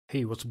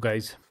Hey, what's up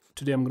guys?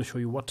 Today I'm going to show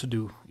you what to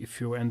do if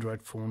your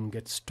Android phone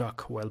gets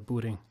stuck while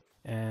booting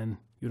and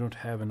you don't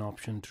have an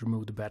option to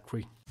remove the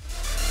battery.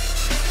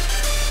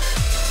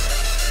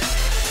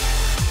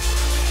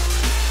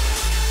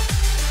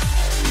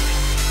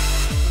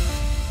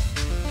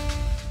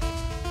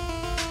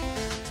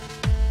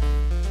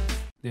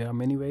 There are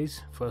many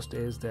ways. First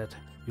is that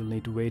you'll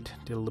need to wait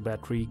till the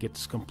battery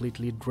gets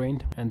completely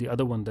drained, and the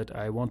other one that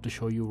I want to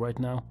show you right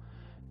now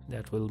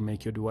that will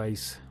make your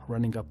device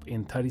running up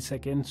in 30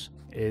 seconds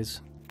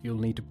is you'll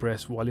need to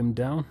press volume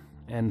down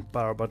and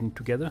power button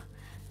together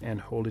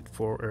and hold it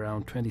for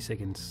around 20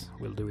 seconds.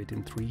 We'll do it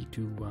in 3,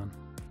 2, 1.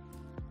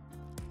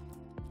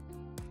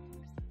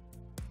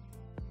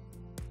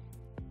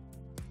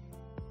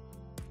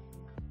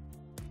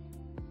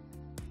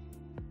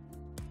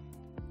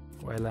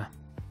 Voila.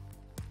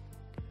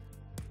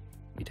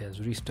 It has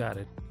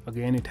restarted.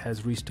 Again, it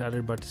has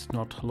restarted, but it's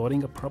not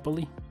loading up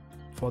properly.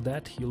 For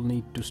that, you'll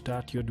need to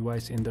start your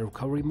device in the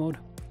recovery mode.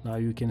 Now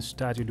you can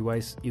start your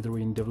device either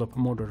in developer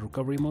mode or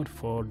recovery mode.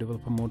 For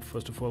developer mode,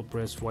 first of all,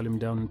 press volume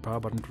down and power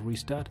button to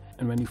restart.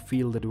 And when you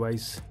feel the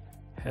device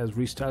has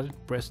restarted,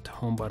 press the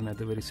home button at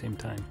the very same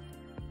time.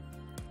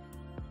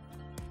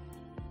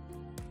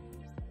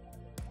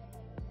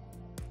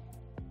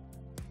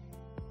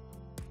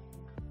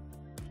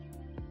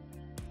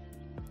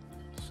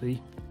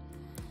 See?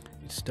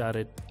 It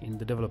started in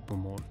the developer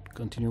mode.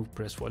 Continue,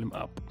 press volume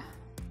up.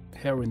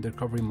 Here in the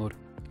recovery mode,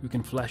 you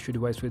can flash your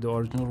device with the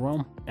original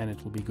ROM and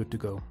it will be good to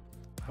go.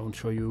 I won't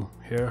show you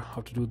here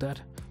how to do that.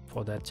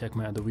 For that, check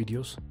my other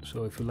videos.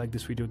 So if you like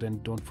this video,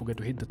 then don't forget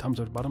to hit the thumbs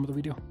up at the bottom of the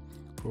video.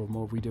 For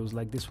more videos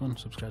like this one,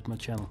 subscribe to my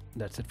channel.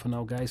 That's it for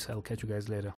now guys. I'll catch you guys later.